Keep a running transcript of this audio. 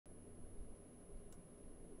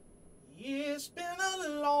It's been a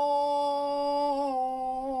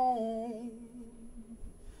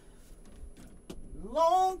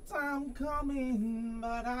long time coming,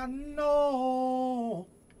 but I know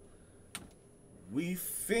we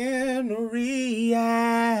finna react.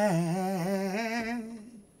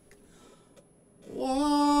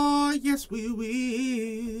 Oh, yes, we will.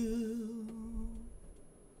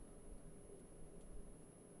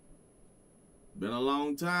 Been a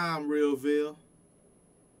long time, Realville.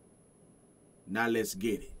 Now let's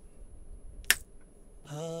get it.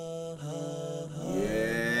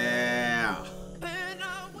 Yeah. And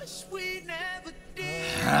I wish we never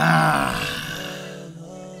did.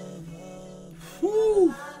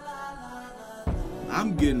 Whew.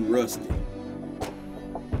 I'm getting rusty.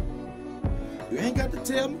 You ain't got to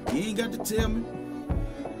tell me. You ain't got to tell me.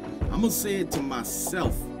 I'm gonna say it to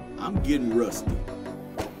myself. I'm getting rusty.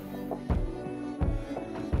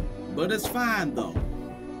 But it's fine though.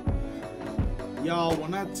 Y'all,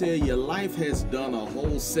 when I tell you life has done a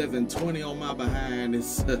whole 720 on my behind,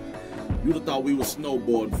 it's you'd have thought we were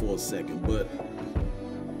snowboarding for a second, but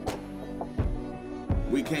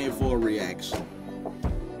we came for a reaction.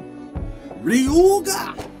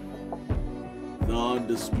 RYUGA, the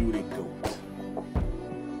Undisputed GOAT.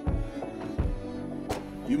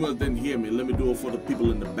 You must didn't hear me. Let me do it for the people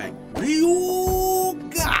in the back.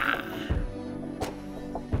 RYUGA,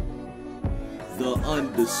 the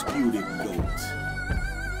Undisputed GOAT.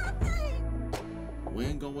 We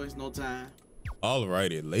ain't gonna waste no time.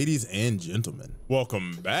 Alrighty, ladies and gentlemen,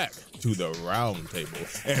 welcome back to the round table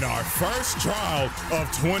and our first trial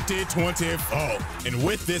of 2024. And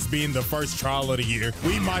with this being the first trial of the year,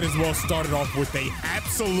 we might as well start it off with a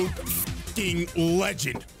absolute fucking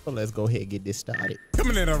legend. So let's go ahead and get this started.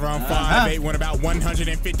 Coming in around 5'8", with about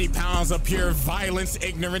 150 pounds of pure violence,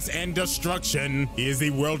 ignorance, and destruction. He is the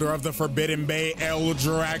wielder of the Forbidden Bay, El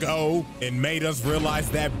Drago, and made us realize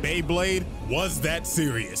that Beyblade was that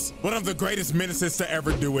serious. One of the greatest menaces to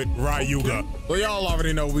ever do it, RYUGA. Well, y'all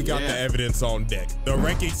already know we got the evidence on deck. The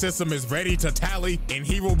ranking system is ready to tally, and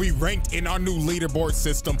he will be ranked in our new leaderboard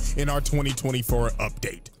system in our 2024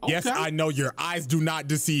 update. Okay. Yes, I know your eyes do not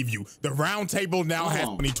deceive you. The round table now has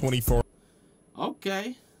 2024.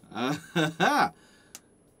 Okay.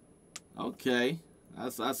 Okay. I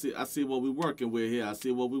see what we're working with here. I see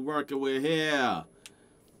what we're working with here.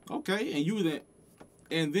 Okay,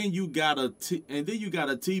 and then you got a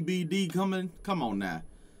TBD coming. Come on now.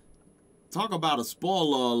 Talk about a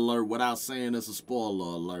spoiler alert without saying it's a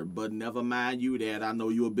spoiler alert. But never mind you that. I know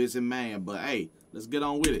you're a busy man, but hey, let's get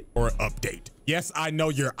on with it. Or update. Yes, I know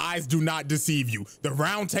your eyes do not deceive you. The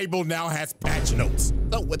round table now has patch notes.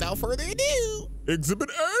 So without further ado, Exhibit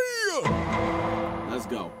A. Let's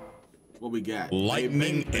go. What we got?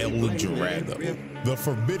 Lightning El Drago. The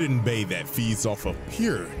Forbidden Bay that feeds off of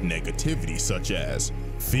pure negativity such as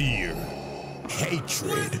fear,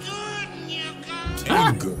 hatred,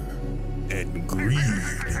 anger, and greed.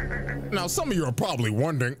 Now, some of you are probably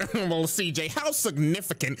wondering, well, CJ, how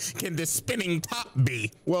significant can this spinning top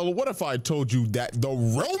be? Well, what if I told you that the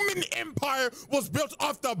Roman Empire was built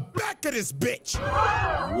off the back of this bitch?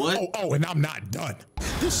 What? Oh, and I'm not done.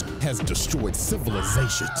 This has destroyed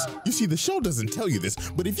civilizations. You see, the show doesn't tell you this,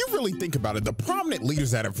 but if you really think about it, the prominent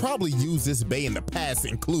leaders that have probably used this bay in the past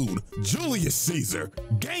include Julius Caesar,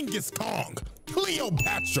 Genghis Khan,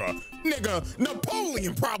 Cleopatra, nigga,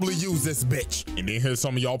 Napoleon probably used this bitch. And then here's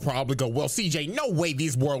some of y'all probably go, well, CJ, no way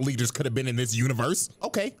these world leaders could have been in this universe.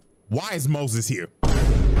 Okay, why is Moses here? The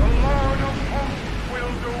Lord of hosts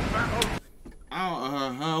will do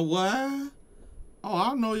battle. What? Oh,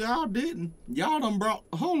 I know y'all didn't. Y'all done brought,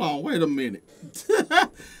 hold on, wait a minute.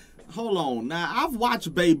 Hold on, now I've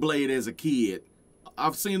watched Beyblade as a kid.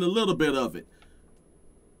 I've seen a little bit of it.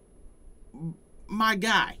 My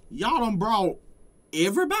guy, y'all done brought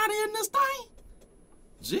everybody in this thing?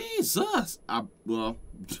 Jesus. Well,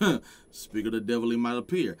 speak of the devil, he might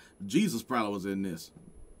appear. Jesus probably was in this.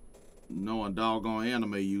 Knowing doggone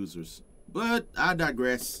anime users. But I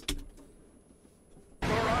digress.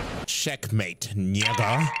 Checkmate,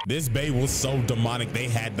 nigga. This bay was so demonic they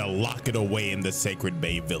had to lock it away in the sacred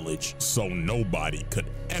bay village so nobody could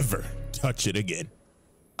ever touch it again.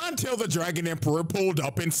 Until the Dragon Emperor pulled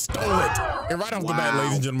up and stole it. And right off the bat,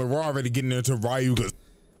 ladies and gentlemen, we're already getting into RYUGA's.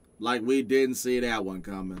 Like we didn't see that one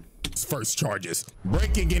coming. First charges: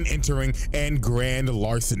 breaking and entering and grand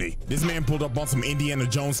larceny. This man pulled up on some Indiana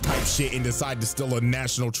Jones type shit and decided to steal a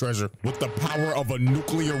national treasure with the power of a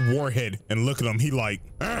nuclear warhead. And look at him, he like,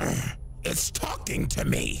 it's talking to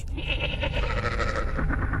me.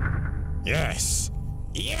 Yes,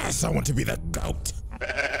 I want to be the GOAT.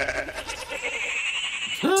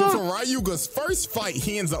 So for Ryuga's first fight,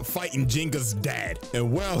 he ends up fighting Jenga's dad.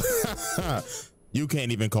 And well, you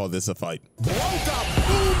can't even call this a fight. Bro got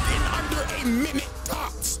boomed in under a minute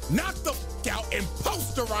tops, knocked the f out and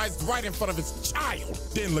posterized right in front of his child.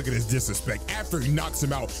 Then look at his disrespect. After he knocks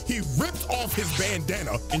him out, he rips off his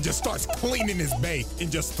bandana and just starts cleaning his bay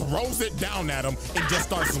and just throws it down at him and just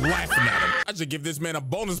starts laughing at him. I should give this man a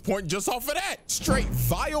bonus point just off of that. Straight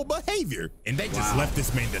vile behavior. And they just left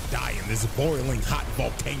this man to die in this boiling hot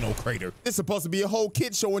volcano crater. It's supposed to be a whole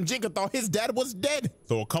kid show and Jenga thought his dad was dead.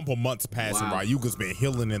 So a couple months pass and Ryuga's been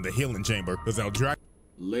healing in the healing chamber because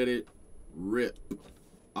let it rip.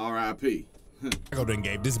 R.I.P. Drago then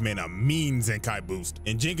gave this man a mean Zenkai boost,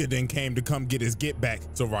 and Jenga then came to come get his get back.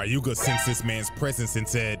 So Ryuga sensed this man's presence and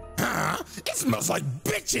said, it smells like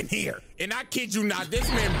bitch in here. And I kid you not, this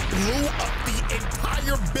man blew up the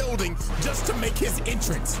entire building just to make his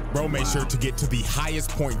entrance. Bro made sure to get to the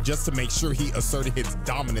highest point just to make sure he asserted his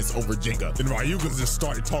dominance over Jenga. Then Ryuga just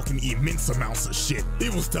started talking immense amounts of shit.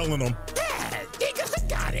 He was telling him, Jenga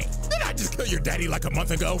got it. Did I just kill your daddy like a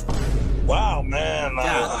month ago? Wow, man.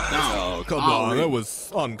 Oh, come on. That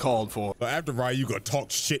was uncalled for. But after Ryuga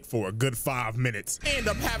talked shit for a good 5 minutes, they end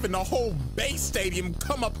up having the whole base stadium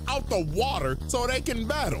come up out the water so they can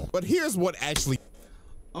battle. But here's what actually...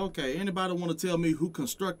 Okay, anybody want to tell me who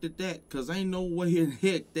constructed that? Because ain't no way in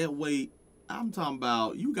heck that way. I'm talking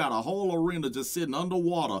about you got a whole arena just sitting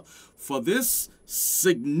underwater for this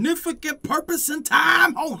significant purpose and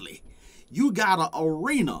time only. You got an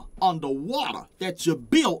arena underwater that you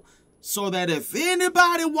built so that if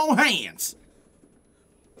anybody want hands,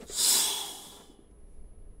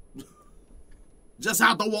 just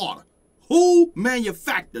out the water. Who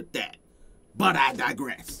manufactured that? But I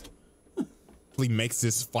digress. Makes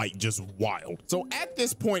this fight just wild. So at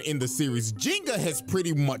this point in the series, Jenga has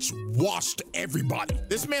pretty much washed everybody.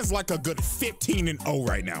 This man's like a good 15-0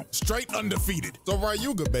 right now, straight undefeated. So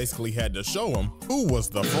Ryuga basically had to show him who was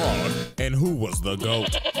the fraud and who was the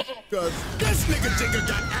GOAT. Cause this nigga Jenga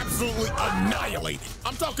got absolutely annihilated.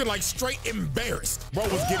 I'm talking like straight embarrassed. Bro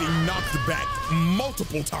was getting knocked back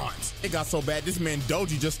multiple times. It got so bad, this man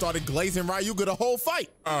Doji just started glazing Ryuga the whole fight.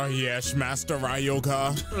 Oh yes, Master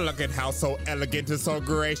Ryuga. Look at how so elegant and so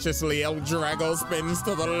graciously El Drago spins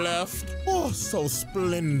to the left. Oh, so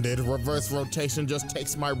splendid. Reverse rotation just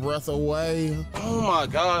takes my breath away. Oh my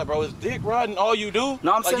God, bro. Is dick riding all you do?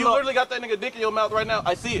 No, I'm like saying you literally got that nigga dick in your mouth right now.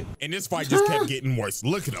 I see it. And this fight just kept getting worse.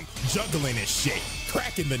 Look at him, juggling his shit,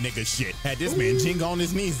 cracking the nigga shit. Had this man Jenga on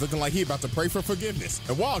his knees looking like he about to pray for forgiveness.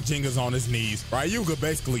 And while Jenga's on his knees, Ryuga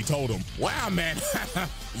basically told him, wow, man,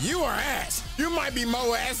 you are ass. You might be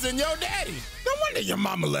more ass than your daddy. No wonder your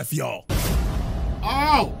mama left y'all.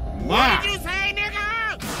 Oh, my. What did you say,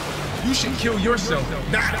 nigga? You should kill yourself.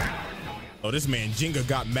 Oh, this man Jenga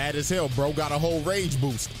got mad as hell, bro. Got a whole rage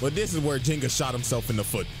boost. But this is where Jenga shot himself in the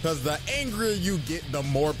foot. Because the angrier you get, the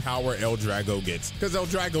more power El Drago gets. Because El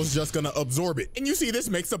Drago's just going to absorb it. And you see, this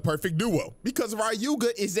makes a perfect duo. Because Ryuga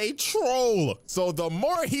is a troll. So the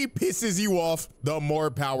more he pisses you off, the more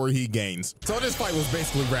power he gains. So this fight was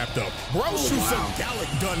basically wrapped up. Bro shoots a Gallic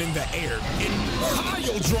gun in the air and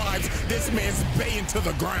pile drives this man's bay into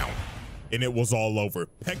the ground. And it was all over.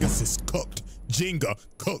 Pegasus cooked. Jenga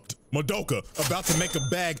cooked. Madoka about to make a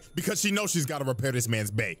bag because she knows she's got to repair this man's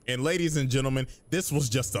bay. And ladies and gentlemen, this was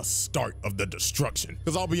just the start of the destruction.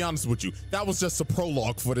 Because I'll be honest with you, that was just a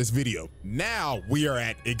prologue for this video. Now we are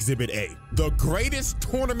at Exhibit A, the greatest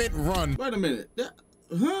tournament run. Wait a minute.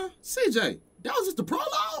 CJ, that was just the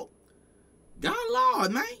prologue? God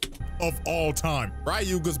Lord, man. Of all time.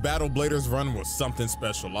 Ryuga's Battle Bladers run was something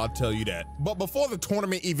special, I'll tell you that. But before the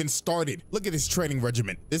tournament even started, look at his training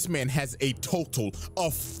regimen. This man has a total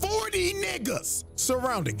of 40 niggas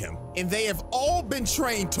surrounding him, and they have all been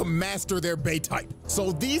trained to master their bay type.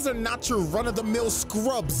 So these are not your run-of-the-mill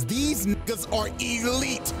scrubs. These niggas are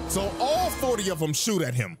elite. So all 40 of them shoot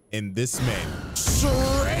at him, and this man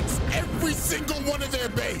shreds every single one of their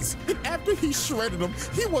bays. And after he shredded them,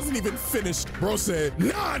 he wasn't even finished. Bro said,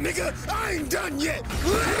 nah, nigga, I ain't done yet.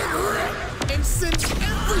 Let it rip. And sends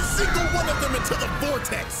every single one of them into the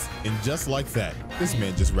vortex. And just like that, this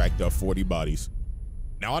man just racked up 40 bodies.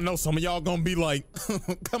 Now, I know some of y'all gonna be like,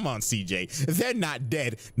 come on, CJ, they're not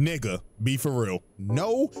dead. Nigga, be for real.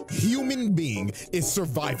 No human being is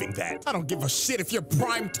surviving that. I don't give a shit if you're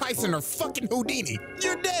Prime Tyson or fucking Houdini.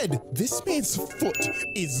 You're dead. This man's foot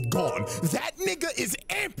is gone. That nigga is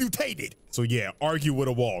amputated. So yeah, argue with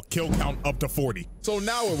a wall. Kill count up to 40. So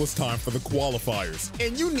now it was time for the qualifiers.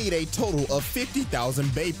 And you need a total of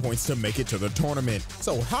 50,000 Bay points to make it to the tournament.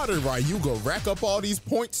 So how did Ryuga rack up all these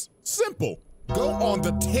points? Simple. go on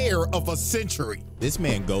the tear of a century. This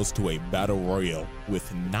man goes to a battle royale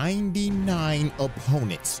with 99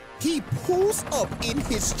 opponents. He pulls up in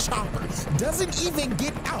his chopper, doesn't even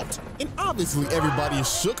get out. And obviously everybody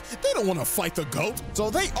is shook. They don't want to fight the GOAT, so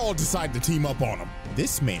they all decide to team up on him.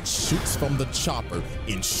 This man shoots from the chopper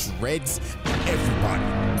and shreds everybody.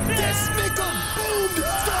 This nigga boomed the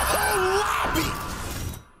whole lobby.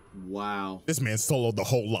 Wow. This man soloed the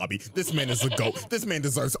whole lobby. This man is a GOAT. This man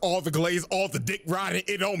deserves all the glaze, all the dick riding.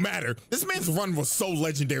 It don't matter. This man's run was so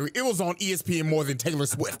legendary. It was on ESPN more than Taylor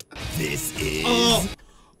Swift. This is...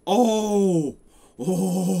 Oh,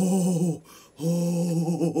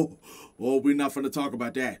 we're not finna talk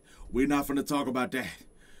about that. We're not finna talk about that.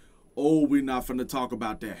 Oh, we're not finna talk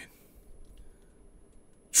about that.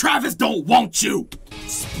 Travis don't want you.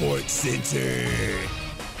 Sports Center.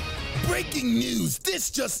 Breaking news, this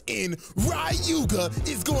just in, RYUGA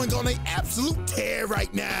is going on an absolute tear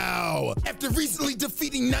right now. After recently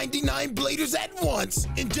defeating 99 bladers at once,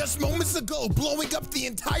 and just moments ago blowing up the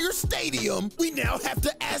entire stadium, we now have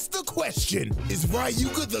to ask the question, is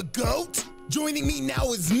RYUGA the GOAT? Joining me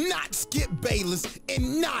now is not Skip Bayless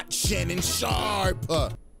and not Shannon Sharp.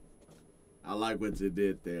 I like what you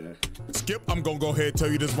did there. Skip, I'm gonna go ahead and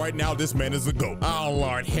tell you this right now. This man is a GOAT. Oh,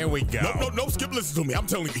 Lord, here we go. No, Skip, listen to me. I'm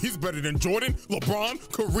telling you, he's better than Jordan, LeBron,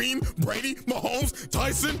 Kareem, Brady, Mahomes,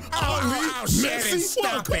 Tyson, Ali, Messi.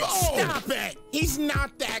 Stop it. He's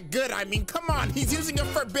not that good. I mean, come on. He's using a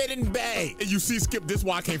Forbidden Bay. And you see, Skip, this is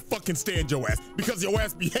why I can't fucking stand your ass. Because your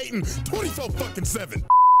ass be hating 24-7.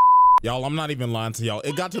 Y'all, I'm not even lying to y'all.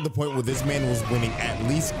 It got to the point where this man was winning at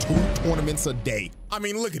least 2 tournaments a day. I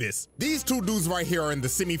mean, look at this. These 2 dudes right here are in the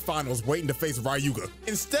semifinals waiting to face RYUGA.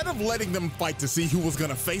 Instead of letting them fight to see who was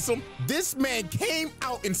gonna face them, this man came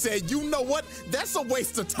out and said, you know what? That's a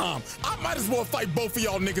waste of time. I might as well fight both of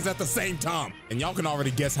y'all niggas at the same time. And y'all can already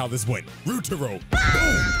guess how this went. Rutero.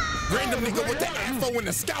 Boom. Random nigga with the afro and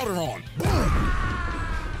the scouter on. Boom.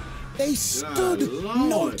 They stood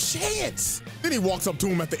no chance. Then he walks up to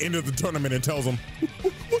him at the end of the tournament and tells him,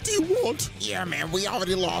 what do you want? Yeah, man, we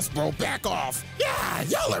already lost, bro. Back off. Yeah,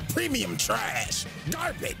 y'all are premium trash.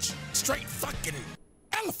 Garbage. Straight fucking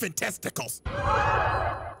elephant testicles.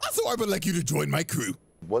 So I would like you to join my crew.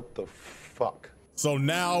 What the fuck? So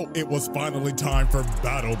now it was finally time for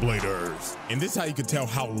Battle Bladers. And this is how you could tell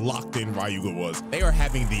how locked in RYUGA was. They are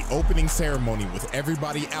having the opening ceremony with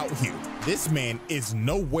everybody out here. This man is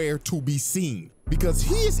nowhere to be seen because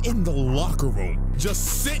he is in the locker room,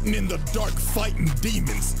 just sitting in the dark fighting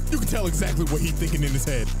demons. You can tell exactly what he's thinking in his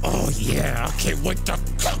head. Oh, yeah, I can't wait to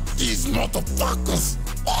cook these motherfuckers.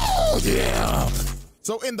 Oh, yeah.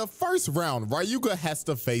 So in the first round, RYUGA has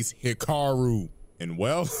to face Hikaru. And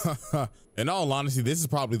well, in all honesty, this is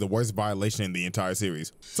probably the worst violation in the entire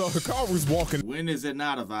series. So Hikaru's walking. When is it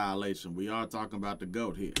not a violation? We are talking about the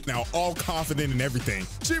GOAT here. Now, all confident in everything.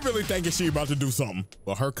 She really thinking she about to do something.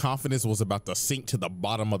 But her confidence was about to sink to the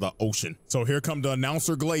bottom of the ocean. So here come the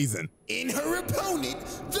announcer glazing. In her opponent,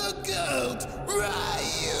 the GOAT,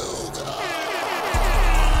 RYUGA.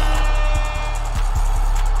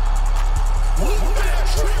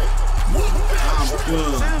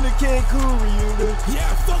 Sounded can't cool, RYUGA.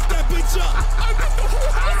 Yeah, fuck that bitch up. I'm in the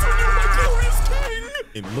whole house with my glorious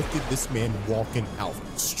king. And look at this man walking out.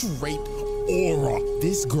 Straight aura.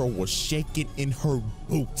 This girl was shaking in her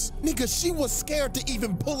boots. Nigga, she was scared to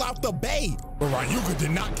even pull out the bay. But RYUGA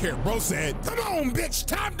did not care. Bro said, come on, bitch,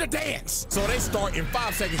 time to dance. So they start in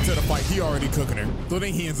 5 seconds to the fight. He already cooking her. So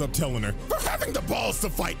then he ends up telling her, for having the balls to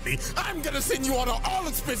fight me, I'm gonna send you on an all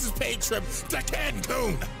expenses paid trip to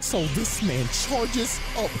Cancun. So this man charges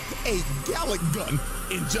up a Gallic gun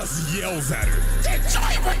and just yells at her,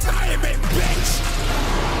 enjoy retirement, bitch.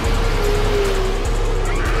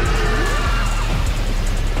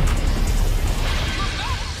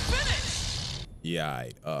 Yeah,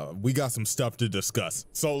 we got some stuff to discuss.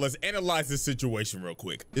 So let's analyze this situation real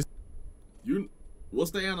quick. What's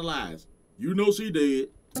the analyze? You know she did.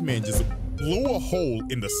 This man just blew a hole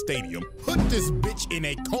in the stadium, put this bitch in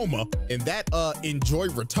a coma, and that enjoy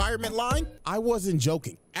retirement line, I wasn't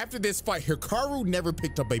joking. After this fight, Hikaru never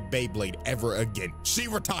picked up a Beyblade ever again. She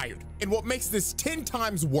retired. And what makes this 10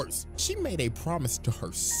 times worse, she made a promise to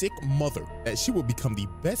her sick mother that she would become the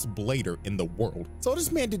best blader in the world. So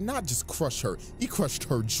this man did not just crush her, he crushed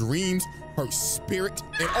her dreams, her spirit,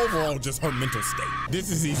 and overall just her mental state. This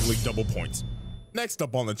is easily double points. Next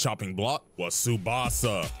up on the chopping block was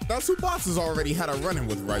Tsubasa. Now Tsubasa's already had a run-in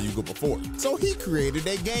with RYUGA before, so he created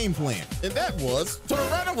a game plan, and that was to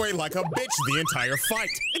run away like a bitch the entire fight.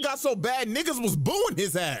 It got so bad niggas was booing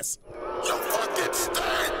his ass. You fucking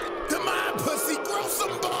stink! Come on, pussy, grow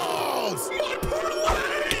some balls! My poor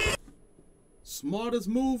lady! Smartest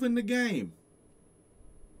move in the game.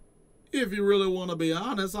 If you really want to be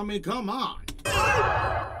honest, I mean, come on.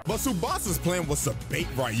 But Tsubasa's plan was to bait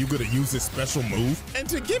Ryuga to use his special move, and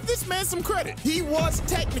to give this man some credit, he was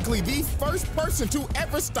technically the first person to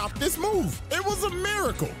ever stop this move. It was a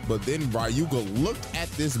miracle. But then Ryuga looked at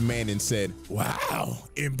this man and said, wow,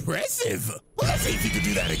 impressive. Well, let's see if he can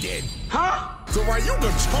do that again. Huh? So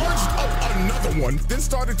Ryuga charged up another one, then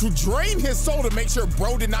started to drain his soul to make sure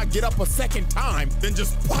bro did not get up a second time, then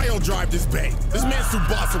just pile drive this bait. This man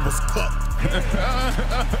Tsubasa was cooked.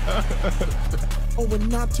 Oh, and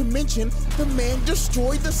not to mention, the man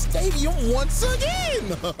destroyed the stadium once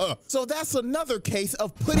again. So that's another case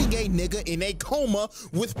of putting a nigga in a coma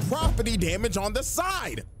with property damage on the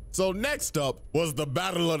side. So next up was the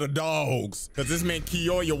Battle of the Dogs, because this man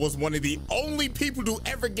Kiyoya was one of the only people to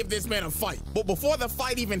ever give this man a fight. But before the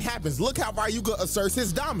fight even happens, look how Ryuga asserts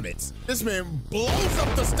his dominance. This man blows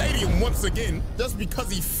up the stadium once again just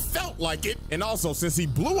because he felt like it. And also, since he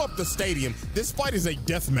blew up the stadium, this fight is a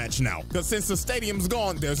death match now, because since the stadium's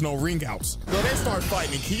gone, there's no ring outs. So they start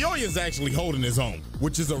fighting, and Kiyoya's actually holding his own,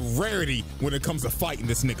 which is a rarity when it comes to fighting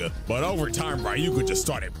this nigga. But over time, Ryuga just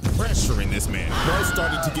started pressuring this man. Bro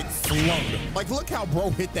started to get flung. Like, look how bro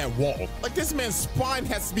hit that wall. Like, this man's spine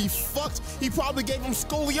has to be fucked. He probably gave him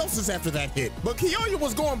scoliosis after that hit. But Kiyoya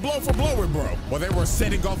was going blow for blow with bro, while they were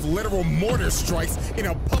setting off literal mortar strikes in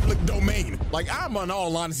a public domain. Like, I'm in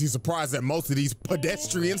all honesty surprised that most of these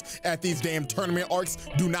pedestrians at these damn tournament arcs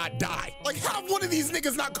do not die. Like, how one of these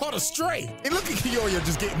niggas not caught a stray? And look at Kiyoya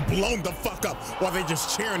just getting blown the fuck up while they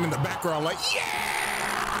just cheering in the background like,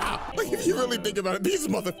 yeah! Like, if you really think about it, these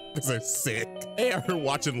motherfuckers are sick. They are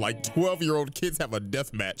watching like 12-year-old kids have a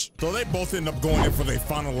death match. So they both end up going in for their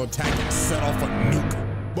final attack and set off a nuke.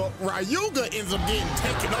 But Ryuga ends up getting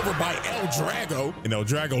taken over by El Drago, and El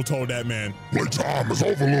Drago told that man, "Playtime is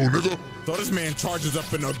over, little nigga." So this man charges up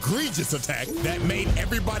an egregious attack that made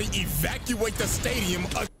everybody evacuate the stadium.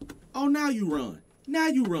 Oh, now you run. Now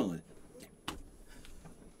you run.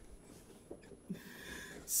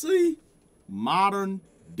 See? Modern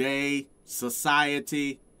day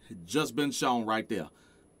society just been shown right there.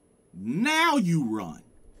 Now you run.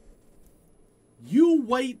 You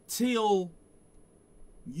wait till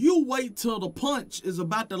the punch is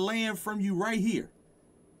about to land from you right here.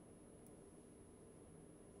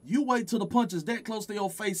 You wait till the punch is that close to your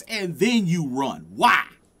face and then you run. Why?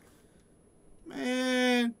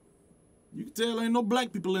 Man, you can tell ain't no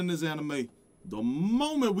black people in this anime. The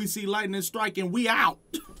moment we see lightning striking, we out.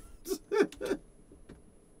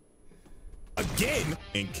 Again,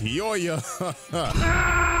 and Kiyoya.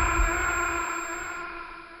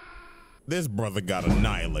 This brother got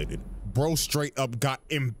annihilated. Bro straight up got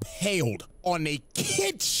impaled on a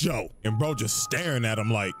kid show. And bro just staring at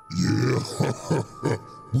him like, yeah,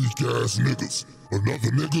 weak ass niggas.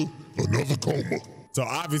 Another nigga, another coma. So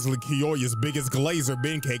obviously Kiyoya's biggest glazer,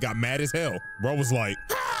 Benkei, got mad as hell. Bro was like,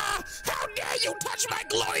 how dare you touch my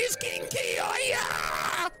glorious king,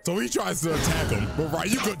 Kiyoya! So he tries to attack him, but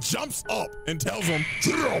Ryuga jumps up and tells him,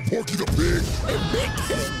 sit down, Porky the Pig. And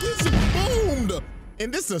Benkei gets boomed.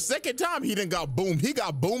 And this is the second time he done got boomed. He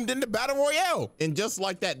got boomed in the Battle Royale. And just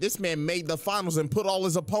like that, this man made the finals and put all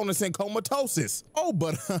his opponents in comatosis. Oh,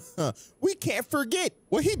 but we can't forget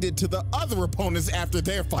what he did to the other opponents after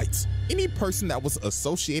their fights. Any person that was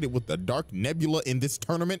associated with the Dark Nebula in this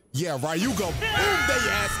tournament, yeah, Ryuga boomed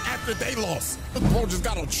their ass after they lost. The bro just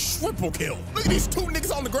got a triple kill. Look at these two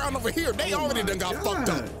niggas on the ground over here. They already done got fucked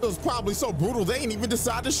up. It was probably so brutal they ain't even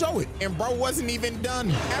decide to show it. And bro wasn't even done.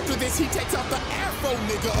 After this, he takes out the Afro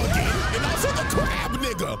nigga again, and also the crab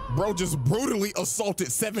nigga. Bro just brutally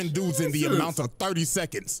assaulted 7 dudes in the amount of 30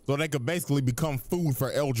 seconds, so they could basically become food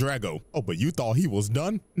for El Drago. Oh, but you thought he was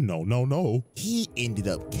done? No, no, no. He ended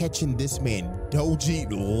up catching this man Doji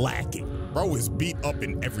lacking. Bro is beat up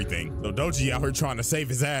and everything. So Doji out here trying to save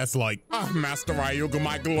his ass like, Master Ryuga,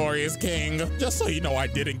 my glorious king. Just so you know, I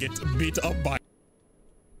didn't get beat up by...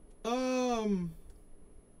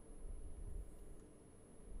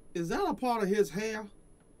 Is that a part of his hair?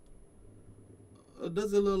 Or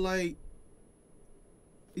does it look like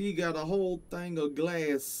he got a whole thing of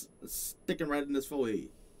glass sticking right in his forehead?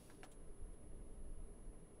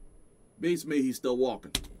 Beats me, he's still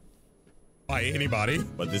walking. By anybody,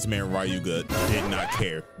 but this man Ryuga did not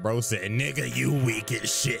care. Bro said, nigga, you weak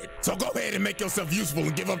as shit. So go ahead and make yourself useful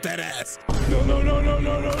and give up that ass. No, no, no, no,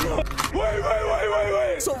 no, no, no.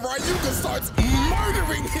 Wait. So Ryuga starts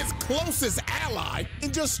murdering his closest ally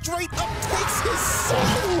and just straight up takes his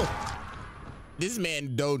soul. This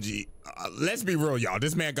man Doji, let's be real, y'all.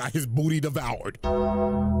 This man got his booty devoured.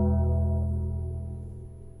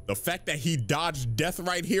 The fact that he dodged death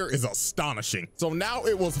right here is astonishing. So now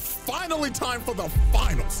it was finally time for the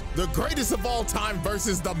finals. The greatest of all time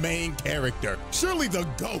versus the main character. Surely the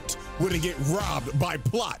GOAT wouldn't get robbed by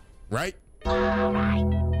plot, right? All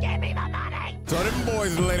right, give me the money. So them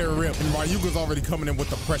boys let it rip, and RYUGA's already coming in with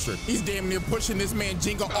the pressure. He's damn near pushing this man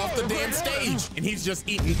Jinga off the damn stage, and he's just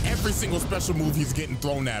eating every single special move he's getting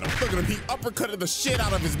thrown at him. Look at him, he uppercutted the shit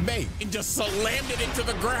out of his mate and just slammed it into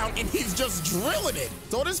the ground, and he's just drilling it.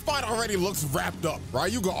 So this fight already looks wrapped up.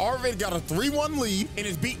 RYUGA already got a 3-1 lead and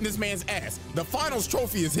is beating this man's ass. The finals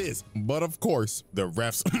trophy is his. But of course, the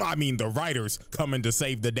refs, the writers, coming to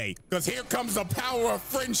save the day. Because here comes the power of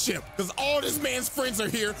friendship. Because all this man's friends are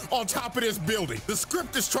here on top of this building. The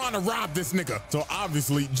script is trying to rob this nigga. So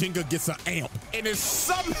obviously, Jinga gets an amp and is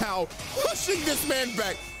somehow pushing this man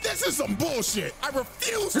back. This is some bullshit. I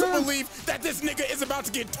refuse to believe that this nigga is about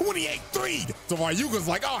to get 28-3'd. So RYUGA's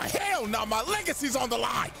like, oh, hell no, my legacy's on the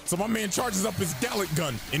line. So my man charges up his Gallic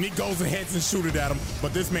gun and he goes ahead and shoots it at him.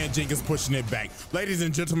 But this man Jinga's pushing it back. Ladies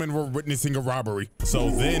and gentlemen, we're witnessing a robbery. So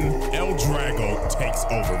then El Drago takes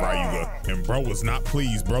over RYUGA. And bro was not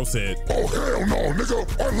pleased. Bro said, oh, hell no,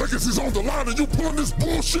 nigga. Our legacy's on the line and you pulling this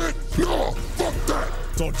bullshit? Nah, fuck that.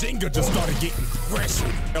 So Jinga just started getting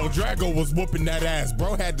pressured. El Drago was whooping that ass.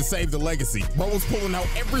 Bro had to save the legacy. Bro was pulling out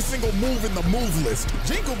every single move in the move list.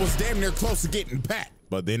 Jinga was damn near close to getting pat.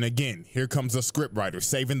 But then again, here comes a scriptwriter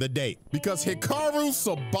saving the day. Because Hikaru,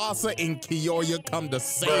 Tsubasa, and Kiyoya come to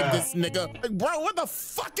save this nigga. Like, bro, what the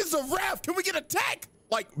fuck is a ref? Can we get a tech?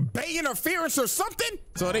 Like Bay interference or something?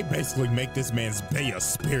 So they basically make this man's Bay a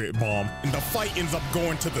spirit bomb, and the fight ends up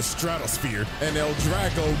going to the stratosphere, and El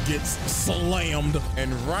Drago gets slammed,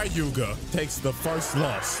 and RYUGA takes the first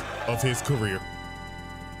loss of his career.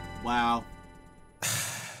 Wow.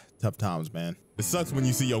 Tough times, man. It sucks when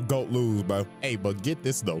you see your GOAT lose, bro. Hey, but get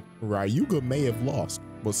this though, RYUGA may have lost,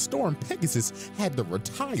 but Storm Pegasus had to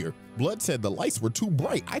retire. Blood said the lights were too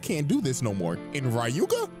bright. I can't do this no more. And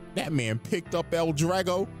RYUGA, that man picked up El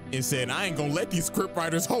Drago and said, I ain't gonna let these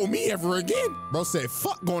scriptwriters hold me ever again. Bro said,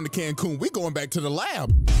 fuck going to Cancun. We going back to the lab.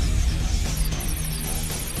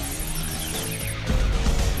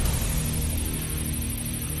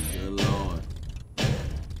 Good Lord.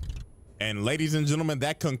 And ladies and gentlemen,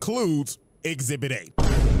 that concludes Exhibit A.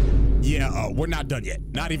 Yeah, we're not done yet.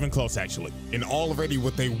 Not even close, actually. And already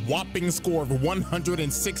with a whopping score of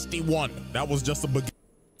 161. That was just a beginning.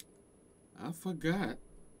 I forgot.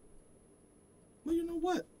 Well, you know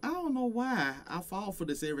what? I don't know why I fall for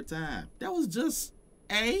this every time. That was just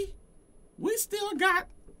A. We still got...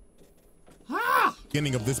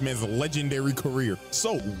 beginning of this man's legendary career.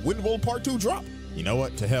 So, when will part 2 drop? You know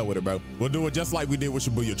what? To hell with it, bro. We'll do it just like we did with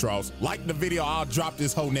Shibuya Trials. Like the video, I'll drop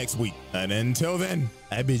this hoe next week. And until then,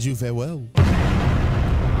 I bid you farewell.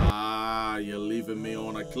 You're leaving me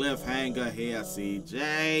on a cliffhanger here,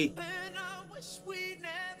 CJ.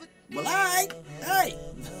 Well, hey.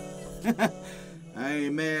 I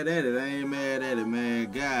ain't mad at it. I ain't mad at it,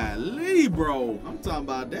 man. Golly, bro. I'm talking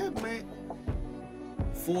about that, man.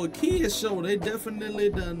 For a kids show, they definitely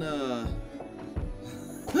done, a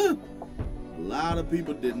lot of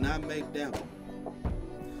people did not make that one.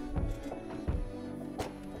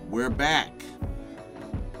 We're back.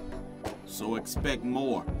 So expect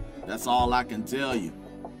more. That's all I can tell you.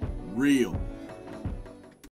 Real.